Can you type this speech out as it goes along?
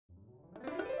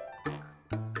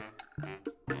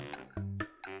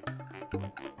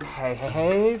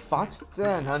Hey,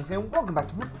 Foxden, Heuntz here. Welcome back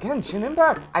to Genshin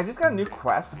Impact. I just got a new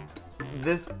quest.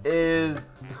 This is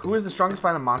who is the strongest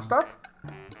fighter in Mondstadt?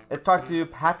 It talked to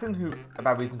Patton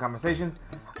about recent conversations.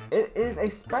 It is a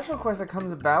special quest that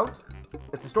comes about.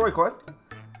 It's a story quest.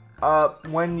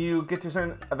 When you get to a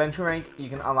certain adventure rank, you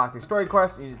can unlock the story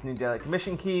quest. You just need daily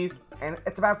commission keys, and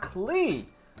it's about Klee.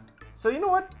 So you know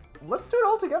what? Let's do it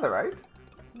all together, right?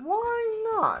 Why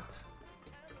not?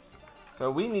 So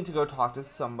we need to go talk to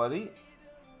somebody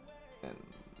in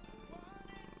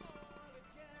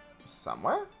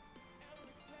somewhere.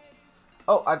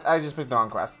 Oh, I just picked the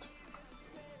wrong quest.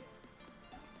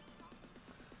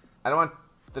 I don't want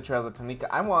the Trails of Tanika.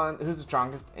 I want who's the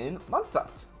strongest in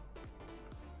Mondstadt.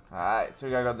 Alright, so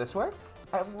we gotta go this way.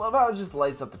 I love how it just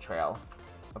lights up the trail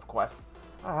of quests.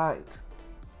 Alright.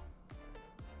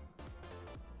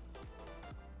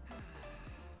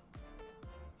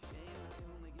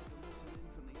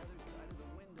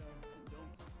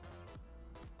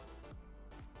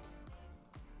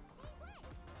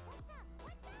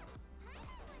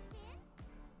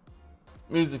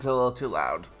 Music's a little too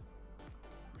loud.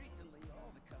 Recently,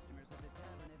 all the customers of the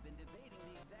tavern have been debating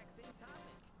the exact same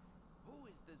topic. Who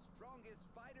is the strongest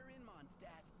fighter in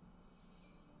Mondstadt?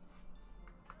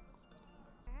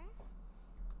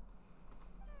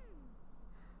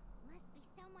 Must be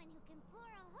someone who can floor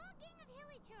a whole gang of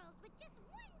hilly churls with just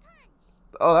one punch.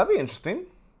 Oh, that'd be interesting.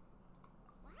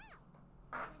 Wow.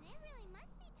 Then it really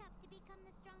must be tough to become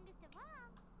the strongest of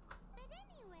all. But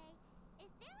anyway,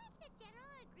 is there like the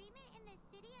general agreement in the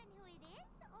city on who it is,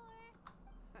 or?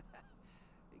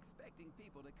 Expecting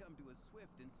people to come to a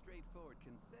swift and straightforward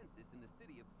consensus in the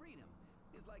city of freedom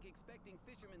is like expecting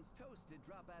fisherman's toast to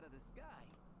drop out of the sky.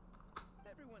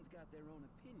 Everyone's got their own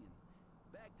opinion,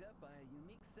 backed up by a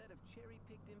unique set of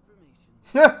cherry-picked information.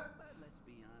 But let's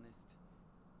be honest,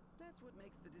 that's what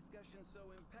makes the discussion so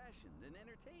impassioned and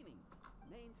entertaining.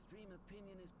 Mainstream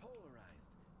opinion is polarized,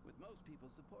 with most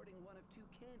people supporting one of two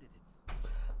candidates.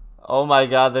 Oh my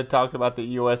god, they're talking about the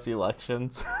US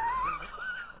elections.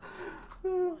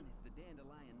 One is the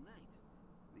Dandelion Knight,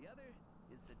 the other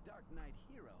is the Dark Knight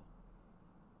Hero.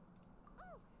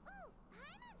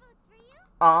 Paimon votes for you.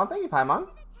 Aw, thank you, Paimon. Go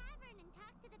to the tavern and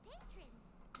talk to the patrons.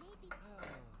 Maybe. Oh,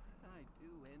 I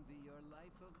do envy your life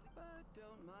but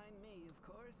don't mind me, of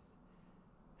course.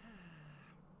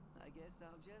 I guess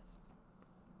I'll just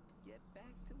get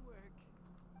back to work.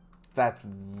 That's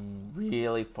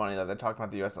really funny that they're talking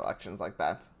about the US elections like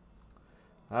that.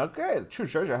 Okay, the true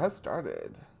treasure has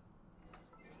started.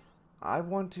 I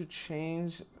want to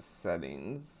change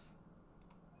settings.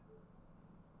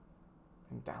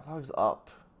 And dialogue's up.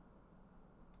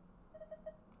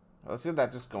 Let's get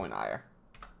that just going higher.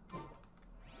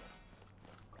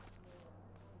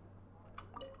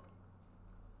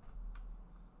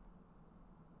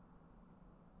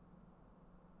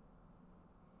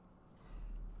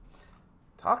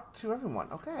 Talk to everyone.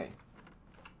 Okay.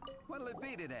 What'll it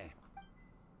be today?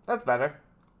 That's better.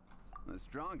 The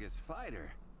strongest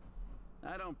fighter?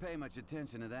 I don't pay much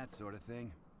attention to that sort of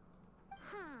thing.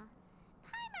 Huh.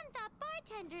 Paimon thought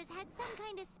bartenders had some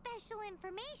kind of special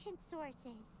information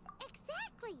sources.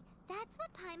 Exactly. That's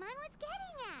what Paimon was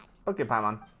getting at. Okay,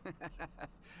 Paimon.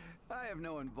 I have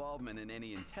no involvement in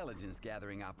any intelligence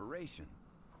gathering operation.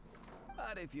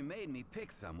 But if you made me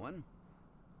pick someone,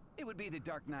 it would be the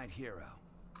Dark Knight Hero.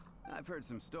 I've heard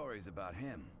some stories about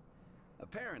him.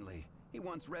 Apparently, he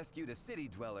once rescued a city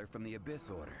dweller from the Abyss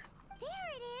Order. There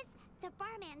it is. The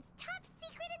barman's top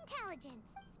secret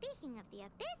intelligence. Speaking of the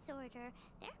Abyss Order,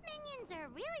 their minions are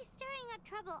really stirring up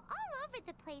trouble all over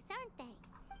the place, aren't they?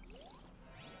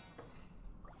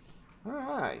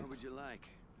 Alright. What would you like?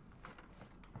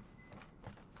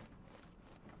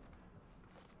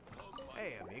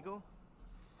 Hey, amigo.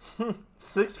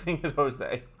 6-fingered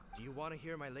Jose. Do you want to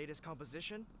hear my latest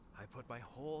composition? I put my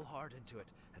whole heart into it,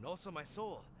 and also my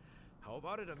soul. How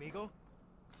about it, amigo?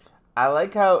 I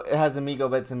like how it has amigo,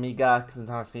 but it's amiga because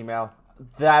it's not a female.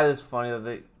 That is funny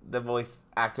that the voice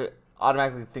actor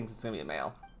automatically thinks it's going to be a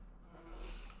male.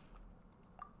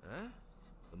 Huh?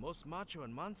 The most macho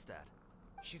in Mondstadt.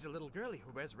 She's a little girlie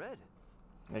who wears red.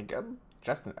 Ain't good.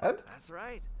 Dressed in red? That's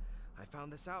right. I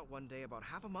found this out one day about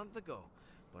half a month ago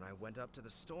when I went up to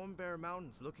the Storm Bear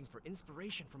Mountains looking for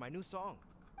inspiration for my new song.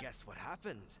 Guess what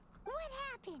happened? What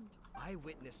happened? I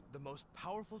witnessed the most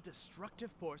powerful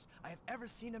destructive force I have ever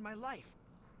seen in my life.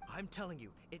 I'm telling you,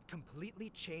 it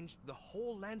completely changed the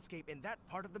whole landscape in that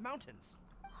part of the mountains.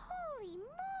 Holy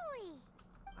moly!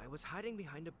 I was hiding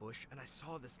behind a bush and I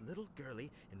saw this little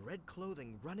girlie in red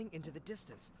clothing running into the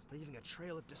distance, leaving a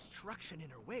trail of destruction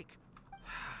in her wake.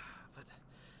 But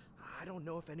I don't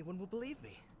know if anyone will believe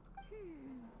me.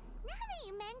 Now that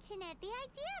you mention it, the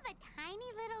idea of a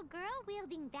tiny little girl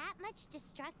wielding that much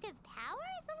destructive power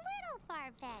is a little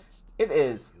far-fetched. It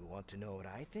is. You want to know what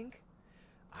I think?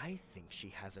 I think she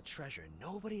has a treasure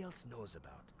nobody else knows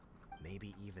about.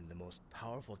 Maybe even the most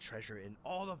powerful treasure in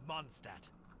all of Mondstadt.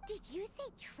 Did you say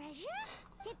treasure?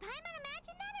 Did Paimon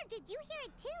imagine that, or did you hear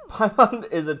it too?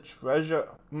 Paimon is a treasure.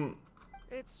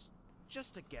 It's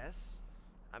just a guess.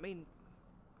 I mean,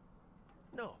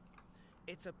 no.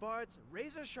 It's a bard's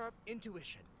razor-sharp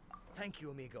intuition. Thank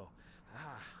you, amigo.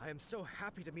 I am so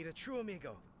happy to meet a true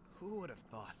amigo. Who would have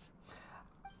thought?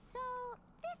 So,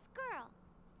 this girl,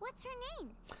 what's her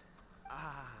name?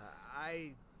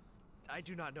 I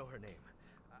do not know her name.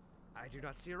 I do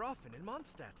not see her often in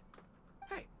Mondstadt.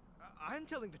 Hey, I'm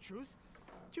telling the truth.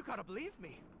 You gotta believe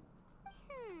me.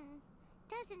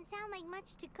 Doesn't sound like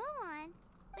much to go on,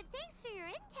 but thanks for your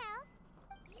intel.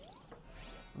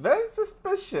 Very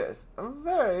suspicious.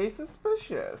 Very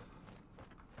suspicious.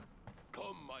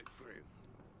 Come, my friend.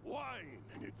 Wine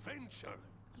and adventure.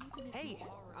 Hey,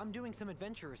 I'm doing some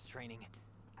adventurers training.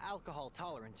 Alcohol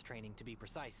tolerance training, to be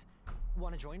precise.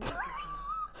 Want to join me?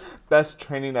 Best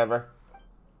training ever.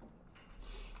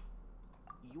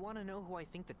 You want to know who I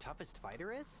think the toughest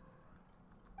fighter is?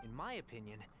 In my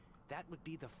opinion, that would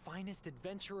be the finest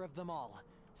adventurer of them all,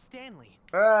 Stanley.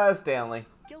 Stanley.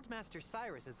 Guildmaster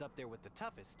Cyrus is up there with the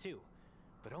toughest, too.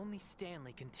 But only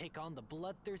Stanley can take on the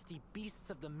bloodthirsty beasts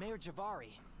of the Mare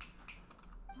Javari.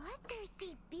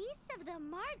 Bloodthirsty beasts of the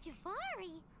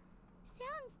Marjavari?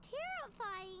 Sounds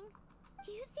terrifying.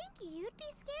 Do you think you'd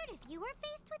be scared if you were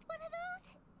faced with one of those?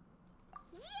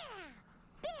 Yeah!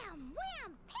 Bam!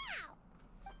 Wham! Pow!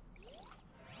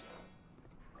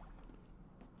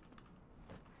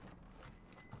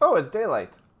 Oh, it's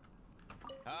daylight.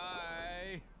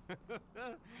 Hi.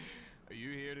 Are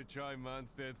you here to try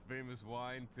Mondstadt's famous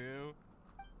wine too?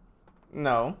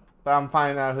 No, but I'm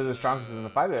finding out who the strongest in the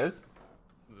fight is.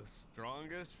 The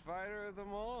strongest fighter of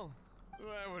them all?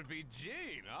 That would be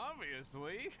Jean,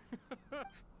 obviously.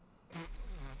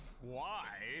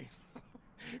 Why?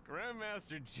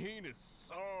 Grandmaster Jean is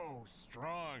so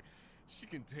strong. She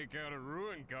can take out a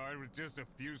ruin guard with just a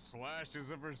few slashes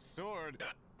of her sword.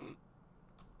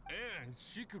 And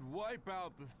she could wipe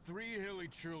out the 3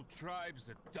 Hilly-Trill tribes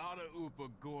at Dada Upa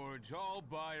Gorge all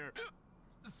by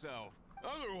herself.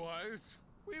 Otherwise,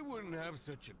 we wouldn't have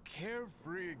such a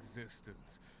carefree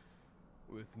existence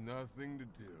with nothing to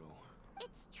do.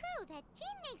 It's true that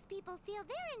Jean makes people feel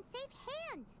they're in safe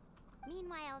hands.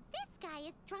 Meanwhile, this guy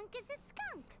is drunk as a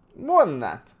skunk. More than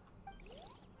that.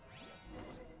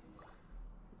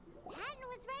 Patton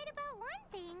was right about one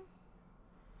thing.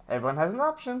 Everyone has an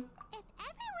option. If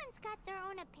everyone's got their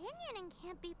own opinion and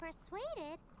can't be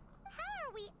persuaded, how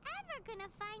are we ever gonna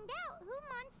find out who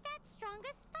Mondstadt's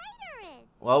strongest fighter is?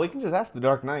 Well, we can just ask the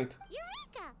Dark Knight.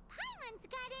 Eureka! Paimon's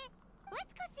got it!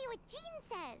 Let's go see what Jean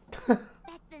says.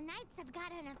 Bet the Knights have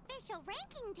got an official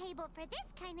ranking table for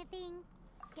this kind of thing.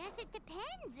 Guess it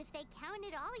depends if they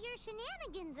counted all your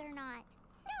shenanigans or not.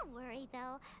 Don't worry,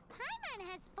 though. Paimon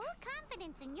has full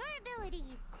confidence in your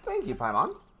abilities. Thank you,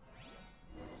 Paimon.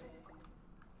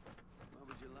 What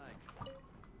would you like?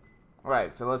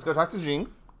 Alright, so let's go talk to Jean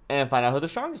and find out who the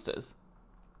strongest is.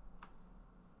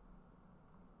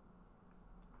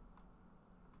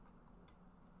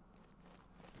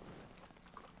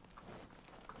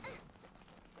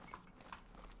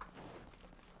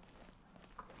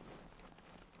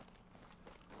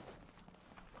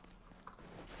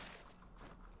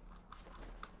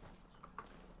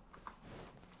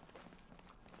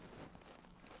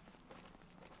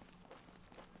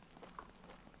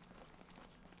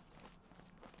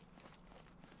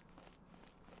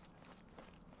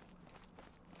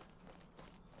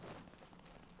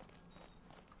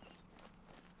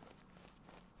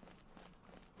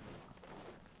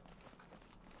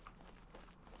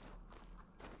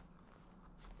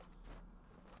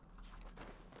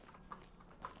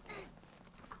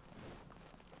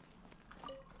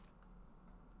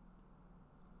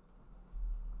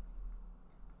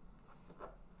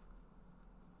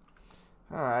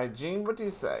 Alright, Jean, what do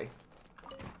you say?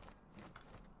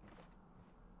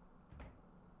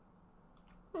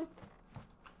 Oh,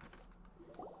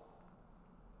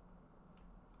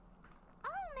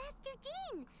 Master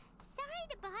Jean! Sorry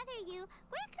to bother you.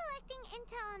 We're collecting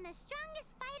intel on the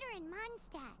strongest fighter in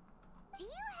Mondstadt. Do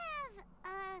you have,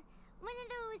 one of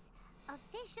those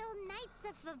official Knights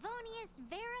of Favonius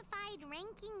verified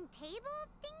ranking table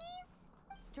thingies?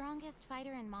 Strongest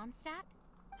fighter in Mondstadt?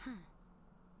 Huh.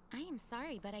 I am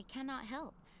sorry, but I cannot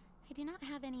help. I do not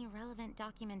have any relevant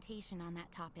documentation on that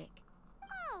topic.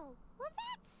 Oh, well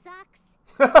that sucks.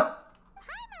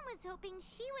 Paimon was hoping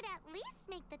she would at least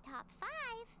make the top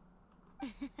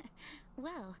 5.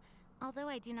 Well, although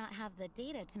I do not have the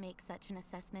data to make such an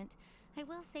assessment, I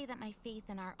will say that my faith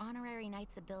in our honorary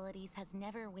knight's abilities has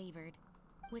never wavered.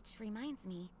 Which reminds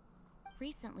me,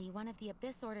 recently one of the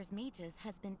Abyss Order's mages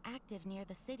has been active near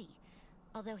the city,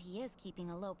 although he is keeping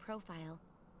a low profile.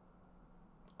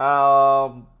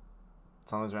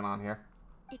 Something's going on here.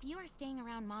 If you are staying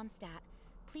around Mondstadt,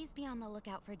 please be on the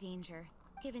lookout for danger.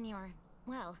 Given your,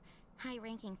 well,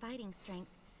 high-ranking fighting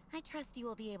strength, I trust you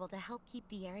will be able to help keep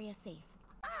the area safe.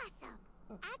 Awesome!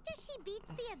 After she beats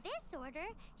the Abyss Order,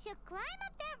 she'll climb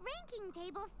up that ranking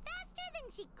table faster than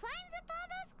she climbs up all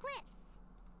those cliffs.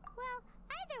 Well,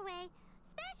 either way,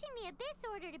 smashing the Abyss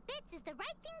Order to bits is the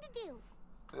right thing to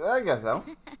do. I guess so.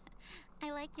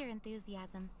 I like your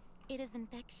enthusiasm. It is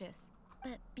infectious.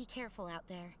 But be careful out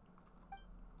there.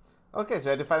 Okay, so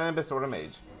I had to fight an Abyss Order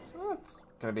mage. Well, it's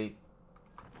gonna be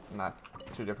not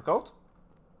too difficult.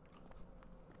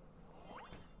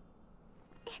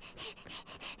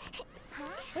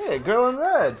 Hey, a girl in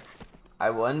red. I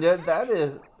wonder if that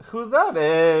is who that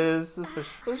is.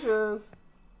 Suspicious.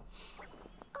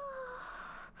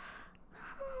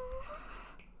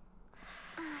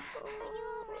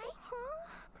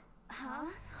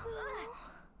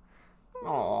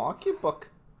 Aw, cute book.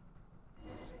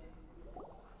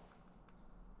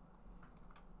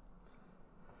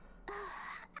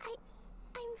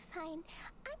 I'm fine.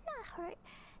 I'm not hurt.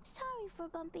 Sorry for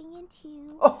bumping into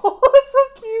you. Oh, that's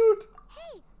so cute.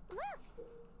 Hey, look.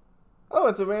 Oh,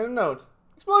 it's a random note.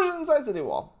 Explosion inside city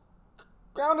wall.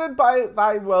 Grounded by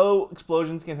thy woe,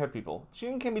 explosions can hurt people.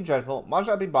 Shooting can be dreadful.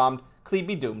 Mondstadt be bombed. Klee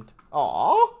be doomed.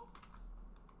 Aww.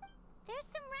 There's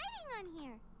some writing on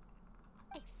here.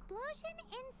 Explosion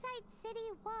inside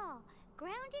city wall.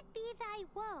 Grounded be thy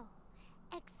woe.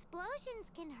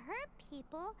 Explosions can hurt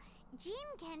people. Jean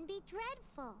can be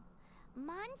dreadful.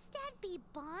 Mondstadt be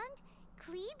bombed.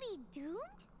 Klee be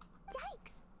doomed?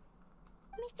 Yikes!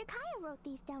 Mr. Kaya wrote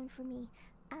these down for me.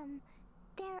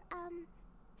 They're,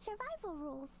 survival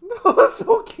rules. Oh,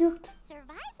 so cute.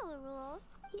 Survival rules?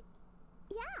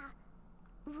 Yeah.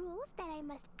 Rules that I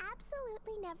must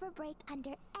absolutely never break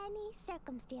under any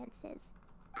circumstances.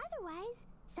 Otherwise,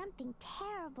 something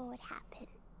terrible would happen.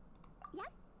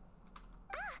 Yep.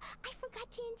 Ah, I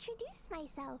forgot to introduce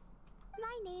myself.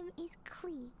 My name is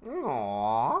Klee.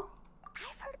 Aww.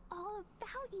 I've heard all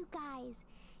about you guys.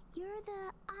 You're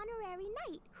the honorary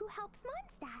knight who helps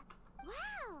Mondstadt.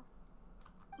 Wow!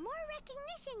 More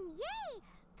recognition, yay!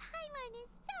 Paimon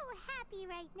is so happy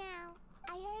right now.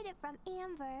 I heard it from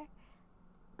Amber.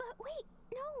 But wait,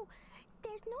 no.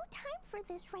 There's no time for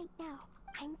this right now.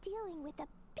 I'm dealing with a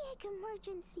big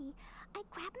emergency. I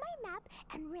grabbed my map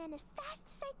and ran as fast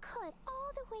as I could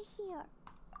all the way here.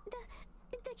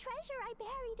 The treasure I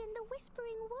buried in the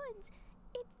Whispering Woods.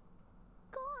 It's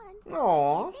gone.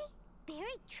 Aww. Did you say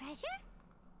buried treasure?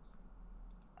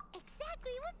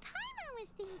 Exactly what Paimon was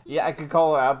thinking. Yeah, I could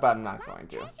call her out, but I'm not going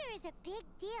to. Treasure is a big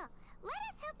deal. Let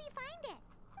us help you find it.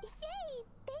 Yay!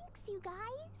 Thanks, you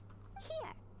guys.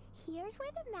 Here's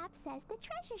where the map says the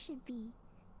treasure should be.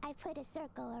 I put a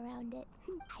circle around it.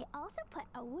 I also put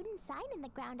a wooden sign in the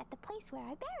ground at the place where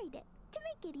I buried it to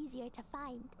make it easier to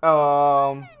find.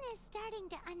 Paimon is starting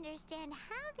to understand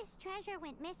how this treasure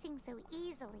went missing so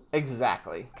easily.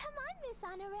 Exactly. Come on, Miss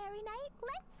Honorary Knight.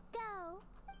 Let's go.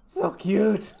 So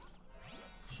cute.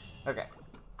 Okay.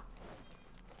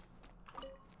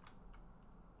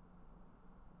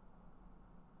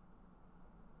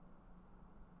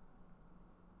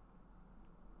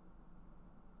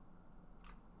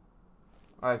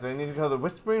 Alright, so we need to go to the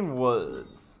Whispering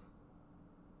Woods.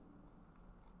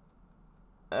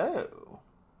 Oh.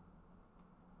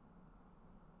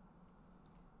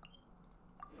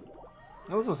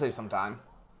 Well, this will save some time.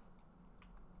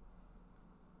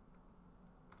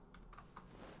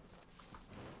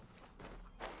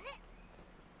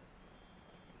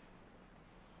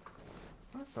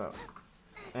 So,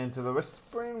 into the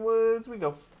Whispering Woods we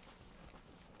go.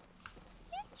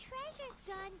 Your treasure's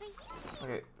gone, but you seem...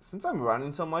 Okay, since I'm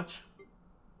running so much,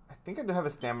 I think I do have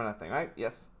a stamina thing, right?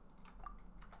 Yes.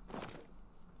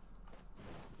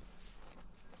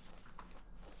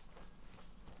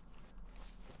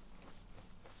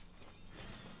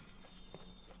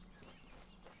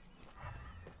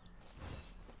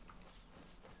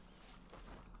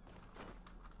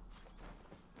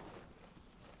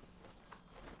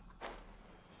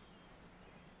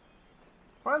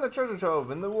 Find the treasure trove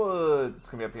in the woods. It's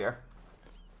gonna be up here.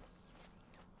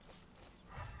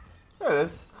 There it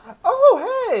is.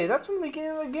 Oh, hey! That's from the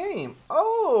beginning of the game.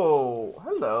 Oh,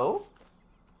 hello.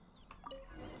 I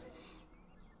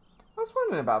was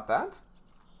wondering about that.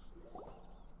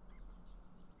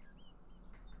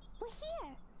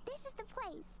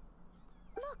 place.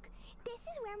 Look, this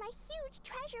is where my huge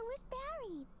treasure was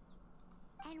buried.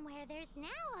 And where there's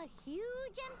now a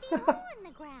huge empty hole in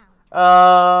the ground.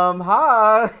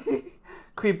 Hi.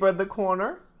 Creeper in the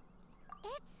corner.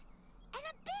 It's an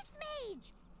abyss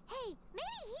mage. Hey,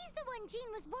 maybe he's the one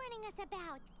Jean was warning us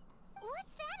about.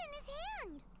 What's that in his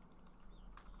hand?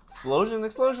 Explosion,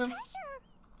 explosion. Treasure.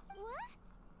 What?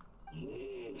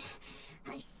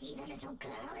 I see the little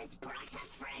girl has brought her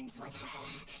friends with her.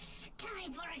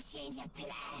 Time for a change of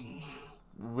plan.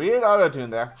 Weird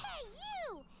auto-tune there. Hey,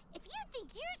 you! If you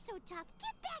think you're so tough,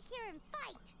 get back here and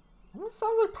fight. It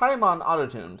sounds like Paimon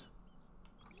auto-tuned.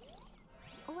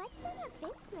 What's an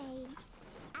abyss mage?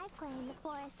 I play in the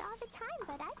forest all the time,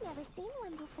 but I've never seen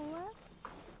one before.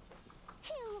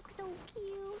 He looks so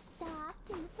cute, soft,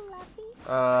 and fluffy.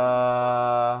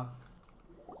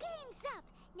 Game's up.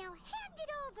 Now hand it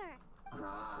over.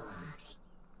 Oh,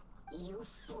 you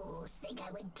fools think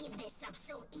I would give this up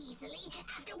so easily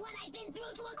after what I've been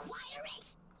through to acquire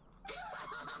it?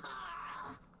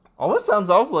 Almost sounds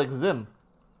also like Zim.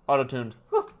 Auto-tuned.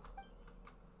 Huh.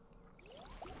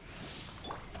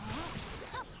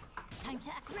 Time to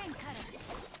act rain cutter.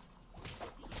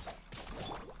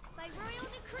 By royal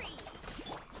decree.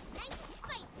 Nice and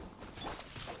spicy.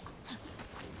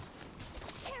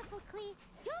 Careful, Klee.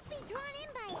 Don't be drawn in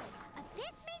by it.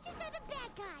 Abyss mages are the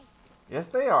bad guys. Yes,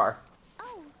 they are.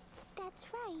 Oh, that's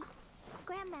right.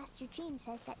 Grandmaster Jean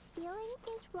says that stealing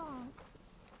is wrong.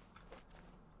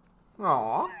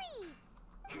 Aww.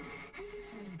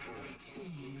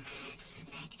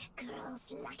 That girl's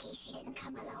lucky she didn't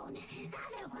come alone.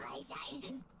 Otherwise,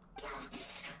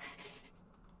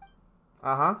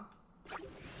 Uh-huh.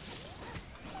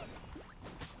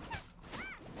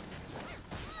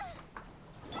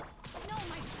 No,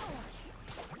 my sword.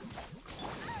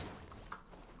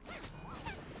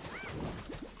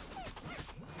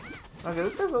 Okay,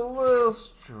 this guy's a little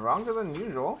stronger than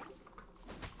usual.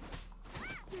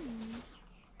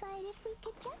 But if we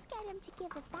could just get him to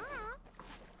give it back.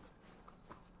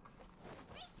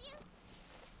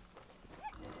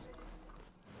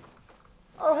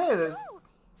 Oh, hey, there's... Oh,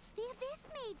 the abyss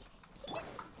mage. He just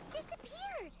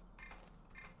disappeared.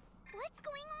 What's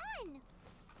going on?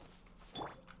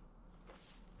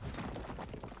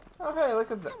 Oh, hey, look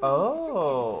at that. Someone needs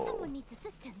assistance. Oh. Someone needs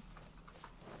assistance.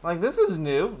 Like, this is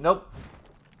new. Nope.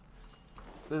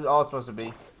 This is all it's supposed to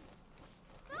be.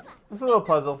 It's a little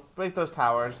puzzle. Break those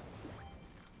towers.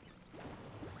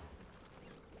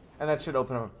 And that should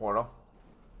open up a portal.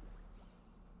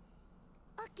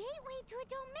 A gateway to a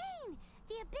domain.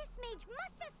 The abyss mage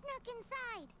must have snuck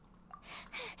inside.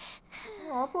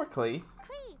 Oh, poor Klee.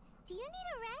 Klee, do you need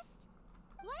a rest?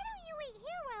 Why don't you wait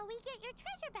here while we get your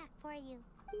treasure back for you?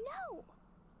 No,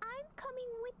 I'm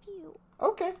coming with you.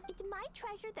 Okay. It's my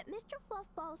treasure that Mr.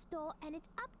 Fluffball stole, and it's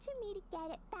up to me to get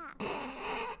it back.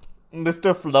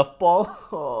 Mr. Fluffball.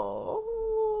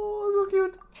 Oh, so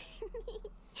cute.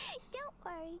 Don't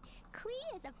worry,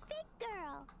 Klee is a big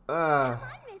girl. Uh. Come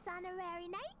on, Miss Honorary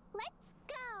Knight, let's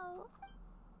go.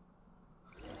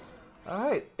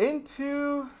 Alright,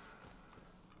 into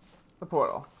the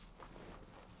portal.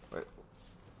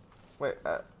 Wait,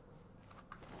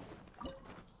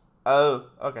 oh,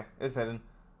 okay, it's hidden.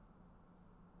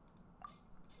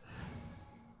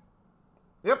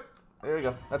 Yep, there we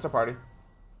go. That's our party.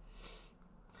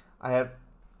 I have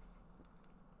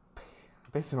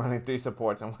basically running 3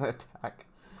 supports and 1 attack.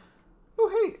 Oh,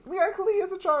 hey, we got Klee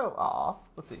as a child. Aw,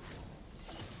 let's see.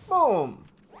 Boom!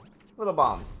 Little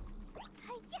bombs.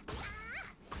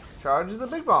 Charge is a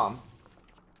big bomb.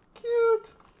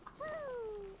 Cute.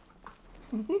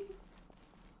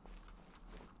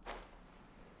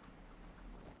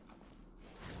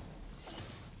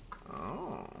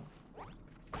 Oh.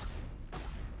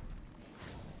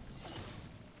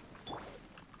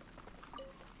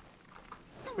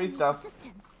 Free stuff.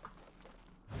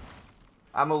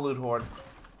 I'm a loot horde.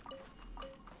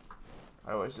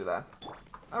 I always do that.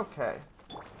 Okay.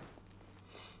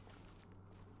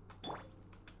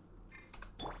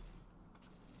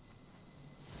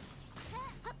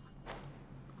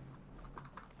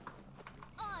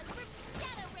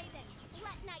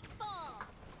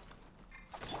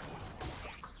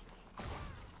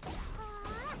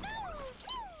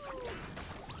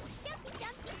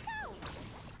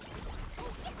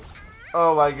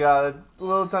 Oh my god, it's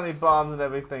little tiny bombs and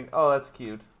everything. Oh, that's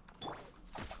cute.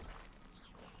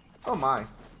 Oh my.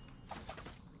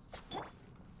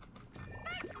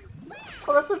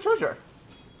 Oh, that's their treasure.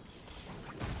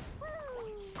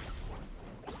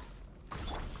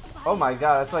 Oh my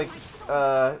god, that's like,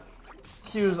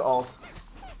 Q's ult.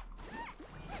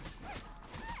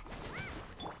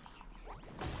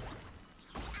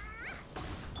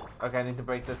 Okay, I need to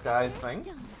break this guy's thing.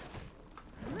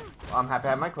 Well, I'm happy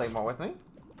I have my claymore with me.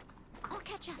 I'll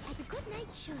catch up as a good night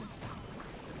should.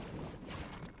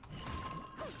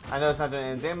 I know it's not doing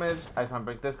any damage. I just want to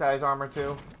break this guy's armor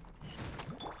too.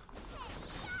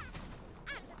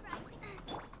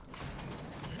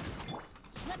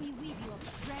 Let me weave you a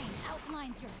brain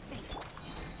outlines your face.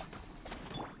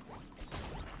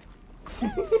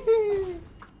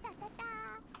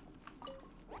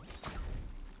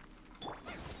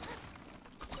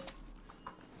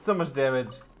 So much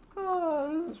damage. Oh,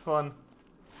 this is fun.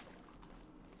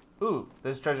 Ooh,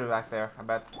 there's treasure back there, I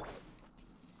bet.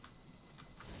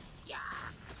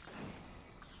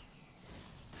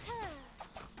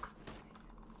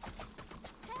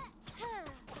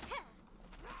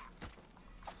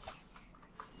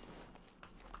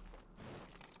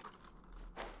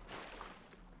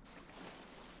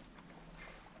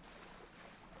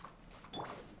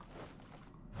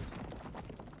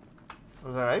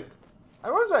 Was I right? I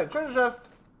was right. Treasure chest.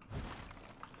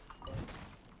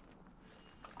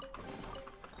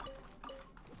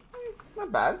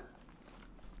 Not bad.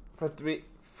 For 3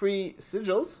 free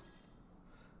sigils.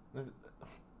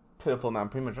 Pitiful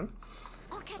amount of primogen.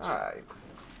 Alright.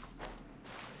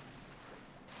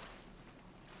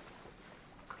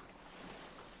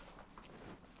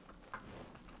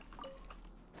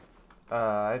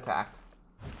 I attacked.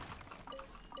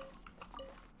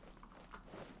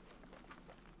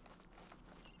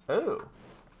 Oh.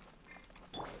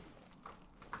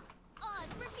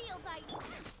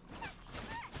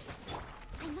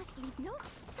 I must leave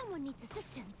notes. Someone needs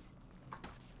assistance.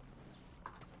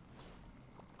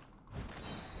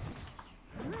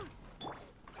 Out of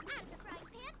the frying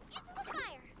pan, into the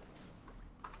fire.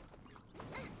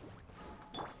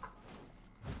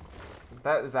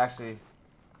 That is actually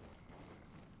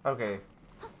okay.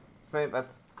 Say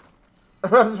that's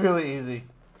that's really easy.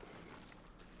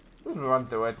 Let's run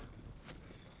through it.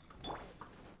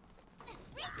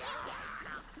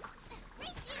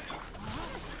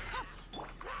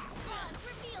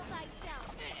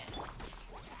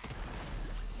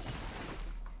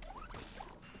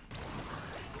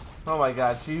 Oh my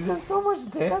god, she does so much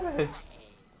damage.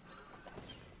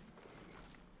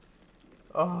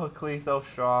 Oh, Klee so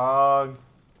strong.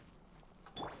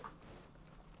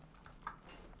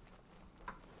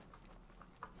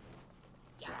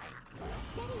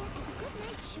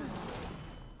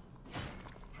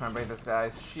 Try and break this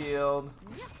guy's shield.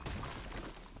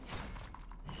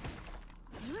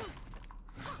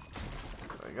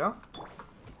 There we go.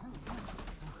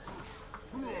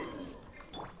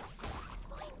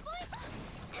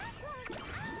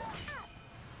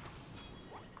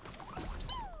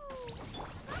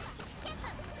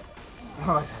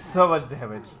 Oh my god, so much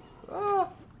damage. Ah,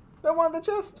 don't want the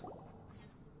chest.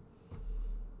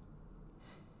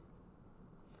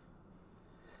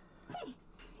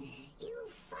 You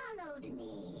followed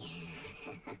me.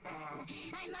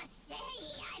 I must say,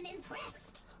 I'm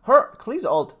impressed. Her Klee's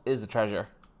ult is the treasure.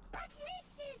 But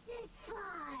this is as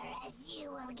far as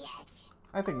you will get.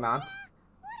 I think not.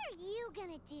 What are you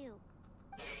gonna do?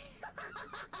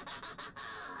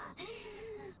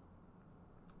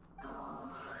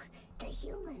 Oh, the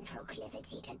human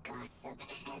proclivity to gossip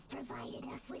has provided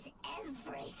us with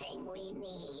everything we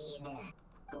need.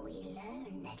 We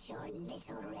learned that your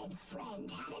little red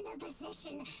friend had in her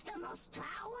possession the most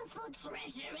powerful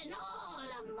treasure in all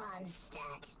of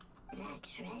Mondstadt. That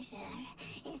treasure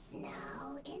is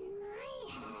now in my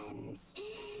hands.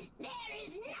 There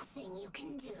is nothing you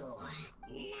can do.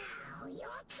 Now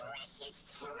your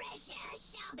precious treasure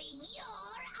shall be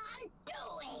your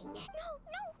undoing. No,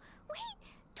 wait!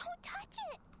 Don't touch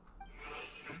it!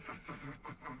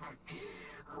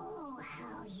 Oh,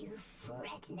 how you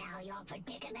fret now your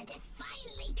predicament is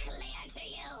finally clear to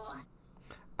you.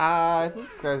 I think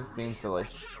this guy's being silly.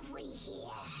 What have we here?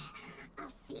 A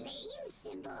flame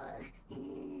symbol.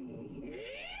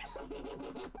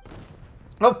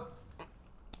 Oh!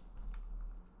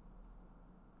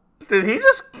 Did he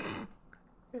just...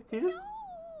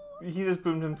 He just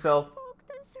boomed himself. Broke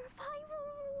the survival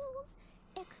rules.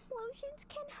 Explosions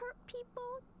can hurt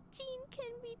people. Jean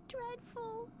can be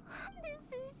dreadful. This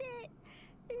is it.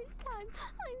 This time,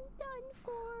 I'm done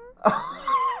for.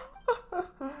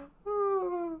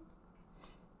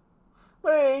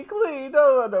 Wait, Klee,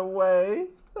 don't run away.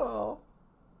 Oh.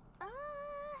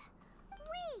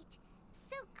 Wait.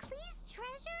 So Klee's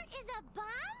treasure is a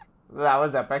bomb? That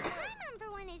was epic. My number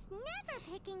one is never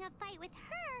picking a fight with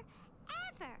her,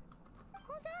 ever.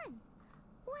 Hold on.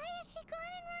 Why is she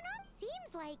gone and run off?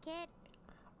 Seems like it.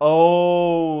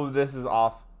 Oh, this is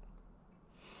off.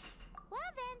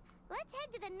 Well then, let's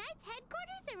head to the Knight's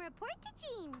headquarters and report to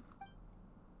Jean.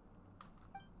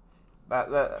 That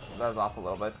was off a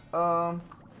little bit. I'm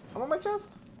on my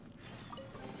chest.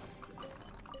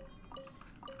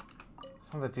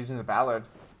 Some of the teachings of Ballard.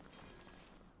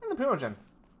 And the Primogen.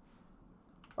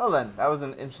 Well then, that was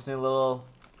an interesting little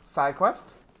side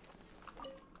quest.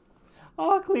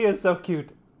 Oh, Klee is so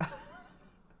cute.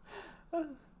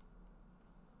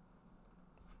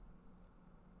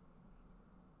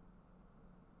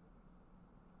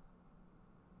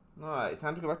 Alright,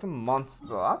 time to go back to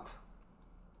Mondstadt.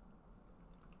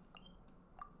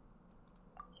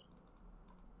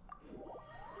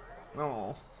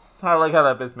 Oh, I like how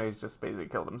that Abyss Mage just basically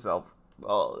killed himself.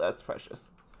 Oh, that's precious.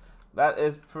 That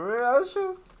is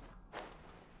precious.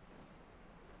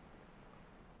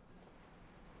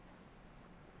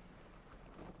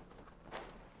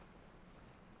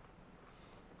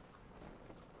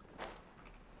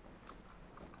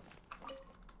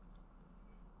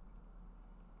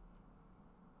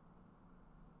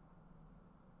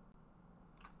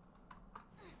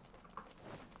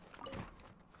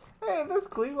 Hey, this is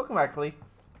Klee. Welcome back, Klee.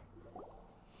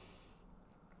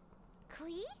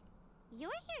 Klee?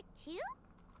 You're here too?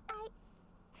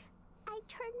 I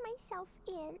turned myself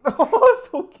in. Oh,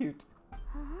 so cute.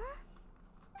 Huh?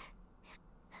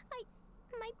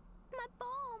 My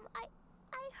bomb. I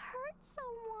hurt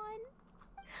someone.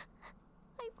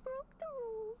 I broke the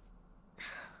rules.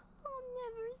 I'll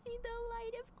never see the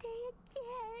light of day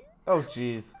again. Oh,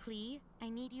 jeez. Klee, I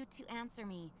need you to answer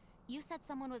me. You said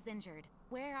someone was injured.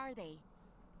 Where are they?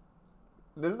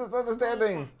 This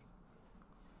misunderstanding.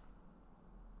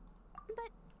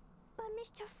 But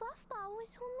Mr. Fluffball was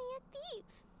only a thief.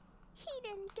 He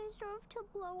didn't deserve to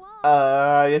blow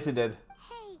up. Yes he did.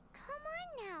 Hey, come on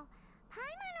now.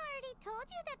 Paimon already told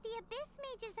you that the Abyss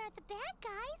Mages are the bad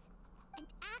guys. And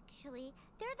actually,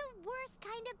 they're the worst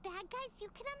kind of bad guys you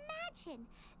can imagine.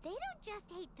 They don't just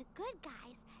hate the good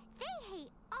guys. They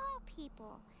hate all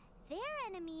people. Their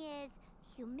enemy is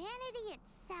humanity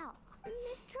itself.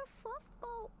 Mr.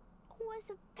 Fluffball was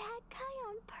a bad guy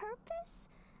on purpose?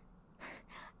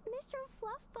 Mr.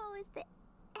 Fluffball is the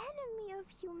enemy of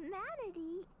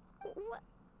humanity. What?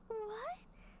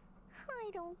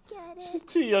 I don't get it. She's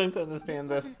too young to understand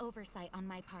This this. was an oversight on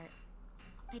my part.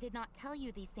 I did not tell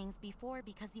you these things before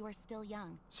because you are still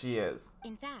young. She is.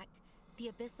 In fact, the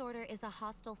Abyss Order is a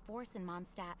hostile force in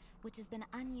Mondstadt, which has been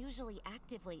unusually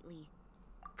active lately.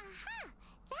 Aha!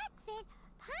 That's it!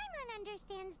 Paimon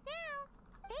understands now.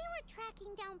 They were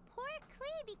tracking down poor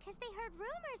Klee because they heard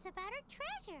rumors about her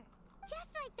treasure.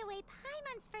 Just like the way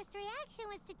Paimon's first reaction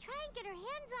was to try and get her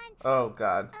hands on... Oh,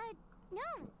 God.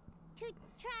 No. To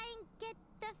try and get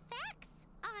the facts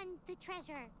on the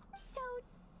treasure. So,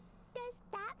 does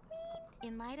that mean...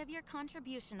 In light of your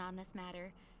contribution on this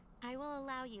matter, I will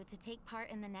allow you to take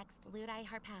part in the next Ludi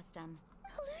Harpastum.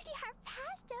 Ludi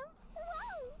Harpastum?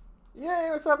 Whoa! Yay,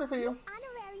 we're so happy for you.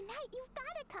 Honorary knight, you've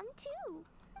gotta come too.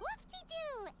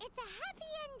 Whoop-de-doo! It's a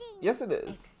happy ending. Yes, it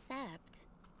is.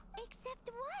 Except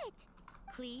what?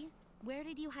 Klee, where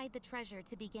did you hide the treasure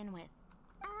to begin with?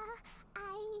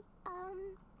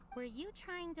 Were you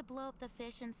trying to blow up the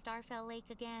fish in Starfell Lake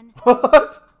again? What?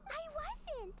 I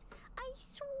wasn't. I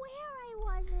swear I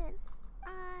wasn't.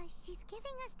 She's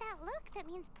giving us that look that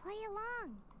means play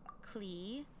along.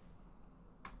 Klee?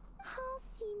 I'll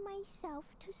see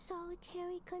myself to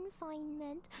solitary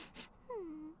confinement.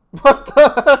 What the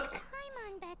heck?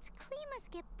 Paimon bets Klee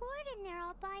must get bored in there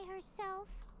all by herself.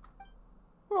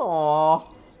 Aww.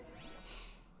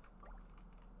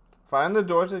 Find the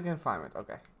door to the confinement.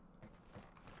 Okay.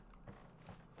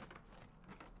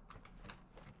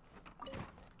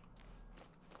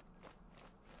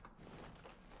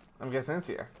 I'm guessing it's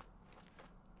here.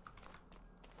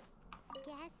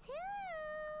 Guess who?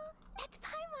 That's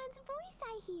Paimon's voice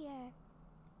I hear.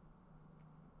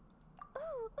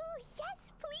 Ooh, yes,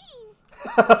 please.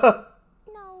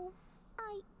 No,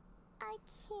 I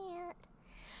can't.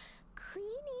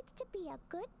 Klee needs to be a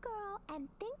good girl and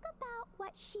think about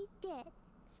what she did.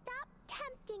 Stop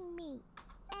tempting me.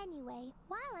 Anyway,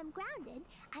 while I'm grounded,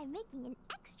 I'm making an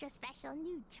extra special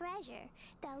new treasure.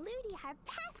 The Ludi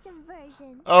Harpastum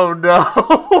version. Oh no.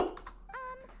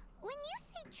 When you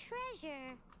say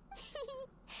treasure...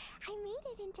 I made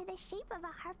it into the shape of a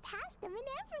Harpastum and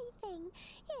everything.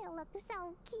 It'll look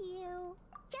so cute.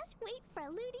 Just wait for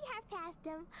Ludi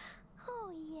Harpastum.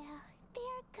 Oh yeah,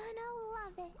 they're gonna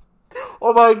love it.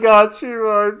 Oh my god, she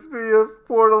reminds me of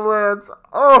Borderlands.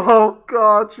 Oh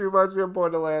god, she reminds me of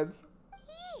Borderlands.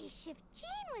 Yeesh, if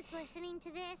Jean was listening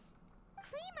to this,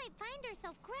 Klee might find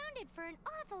herself grounded for an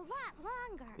awful lot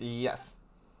longer. Yes.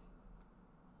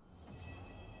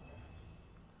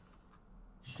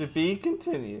 To be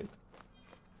continued.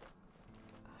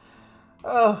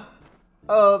 Oh,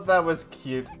 that was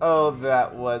cute. Oh,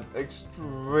 that was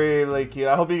extremely cute.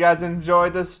 I hope you guys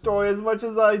enjoyed this story as much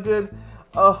as I did.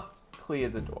 Oh, Klee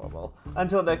is adorable.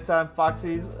 Until next time,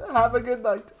 Foxies, have a good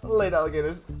night. Late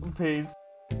alligators. Peace.